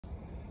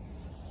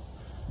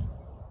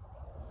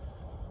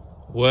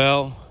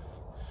Well,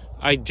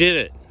 I did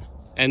it,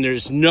 and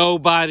there's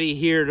nobody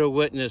here to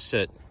witness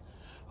it.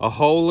 A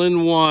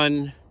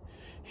hole-in-one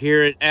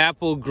here at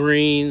Apple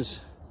Greens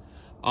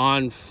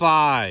on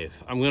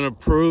 5. I'm going to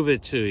prove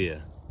it to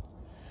you.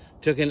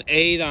 Took an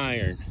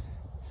 8-iron.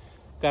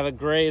 Got a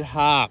great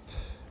hop.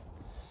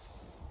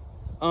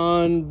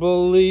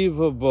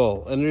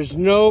 Unbelievable. And there's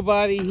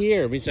nobody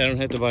here. It means I don't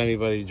have to buy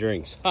anybody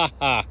drinks. Ha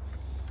ha.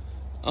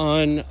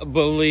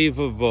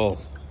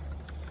 Unbelievable.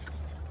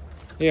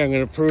 Here, I'm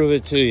going to prove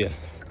it to you.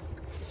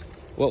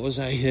 What was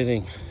I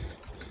hitting?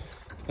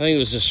 I think it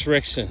was a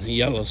Srixon, a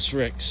yellow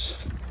Srix.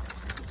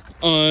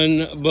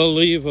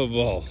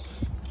 Unbelievable.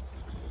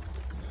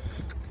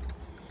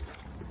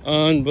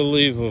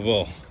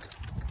 Unbelievable.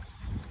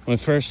 My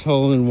first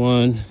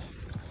hole-in-one.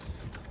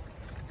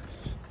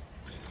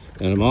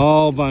 And I'm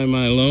all by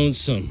my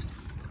lonesome.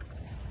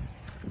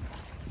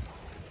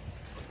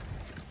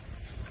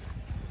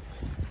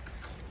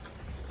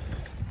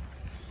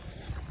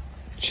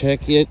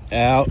 Check it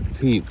out,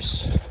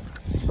 peeps.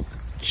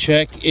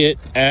 Check it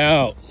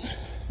out.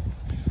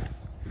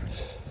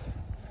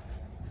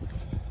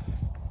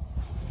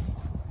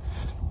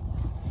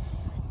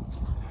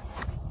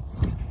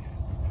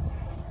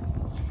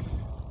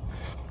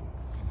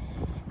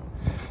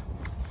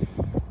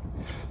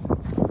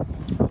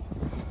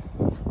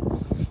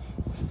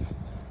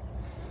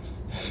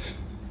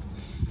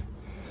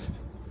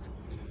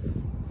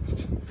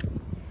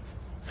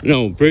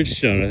 No,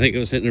 Bridgestone. I think I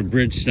was hitting a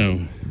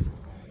Bridgestone.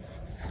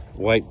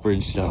 White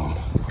Bridgestone.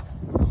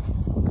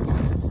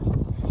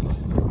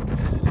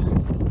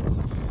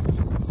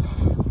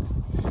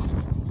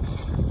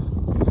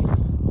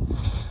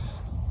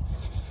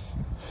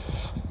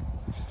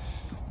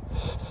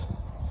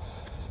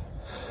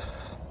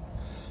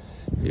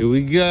 Here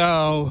we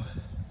go.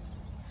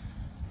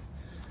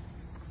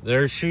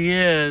 There she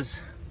is.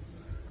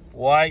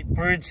 White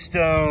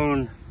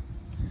Bridgestone.